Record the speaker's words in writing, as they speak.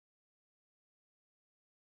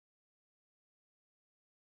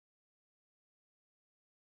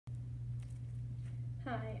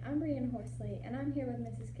Hi, I'm Brianna Horsley, and I'm here with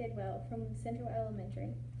Mrs. Kidwell from Central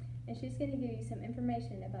Elementary, and she's going to give you some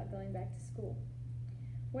information about going back to school.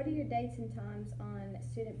 What are your dates and times on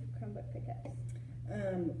student Chromebook pickups?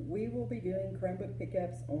 We will be doing Chromebook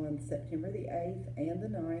pickups on September the 8th and the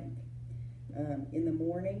 9th. In the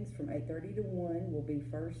mornings from 8:30 to 1 will be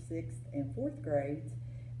 1st, 6th, and 4th grades,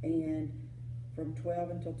 and from 12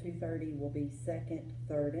 until 2:30 will be 2nd,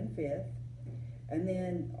 3rd, and 5th. And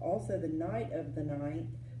then also the night of the 9th,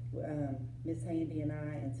 Miss Handy and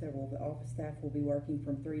I and several of the office staff will be working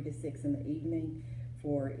from 3 to 6 in the evening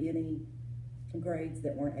for any grades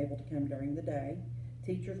that weren't able to come during the day.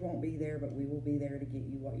 Teachers won't be there, but we will be there to get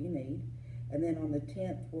you what you need. And then on the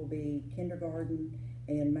 10th will be kindergarten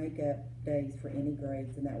and makeup days for any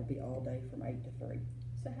grades, and that will be all day from 8 to 3.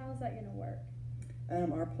 So how is that going to work?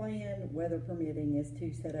 Our plan, weather permitting, is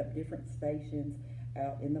to set up different stations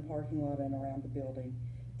out in the parking lot and around the building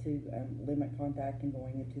to limit contact and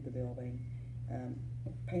going into the building.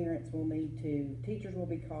 Parents will need to, teachers will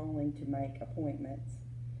be calling to make appointments.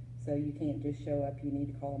 So you can't just show up, you need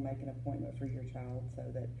to call and make an appointment for your child so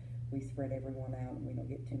that we spread everyone out and we don't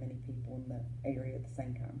get too many people in the area at the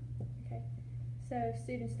same time. Okay. So if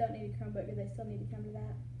students don't need a Chromebook, do they still need to come to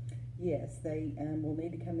that? Yes, they will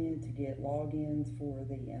need to come in to get logins for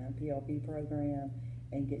the PLB program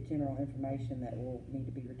and get general information that will need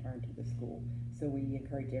to be returned to the school. So we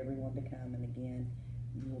encourage everyone to come, and again,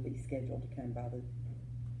 you will be scheduled to come by the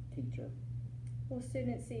teacher. Will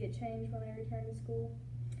students see a change when they return to school?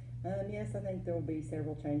 Yes, I think there will be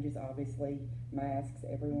several changes. Obviously, masks,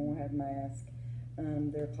 everyone will have masks.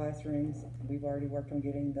 Their classrooms, we've already worked on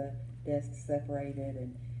getting the desks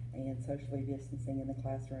separated and socially distancing in the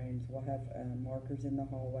classrooms. We'll have markers in the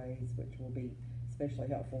hallways, which will be especially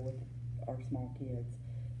helpful with our small kids.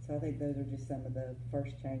 So I think those are just some of the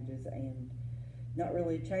first changes, and not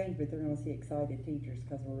really a change, but they're going to see excited teachers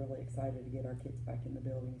because we're really excited to get our kids back in the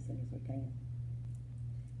building as soon as we can.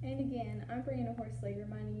 And again, I'm Brianna Horsley,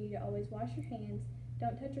 reminding you to always wash your hands,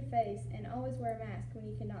 don't touch your face, and always wear a mask when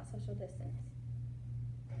you cannot social distance.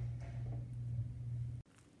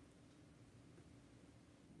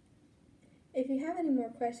 If you have any more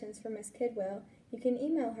questions for Ms. Kidwell, you can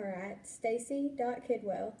email her at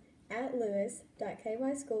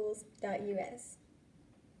stacy.kidwell@lewis.kyschools.us.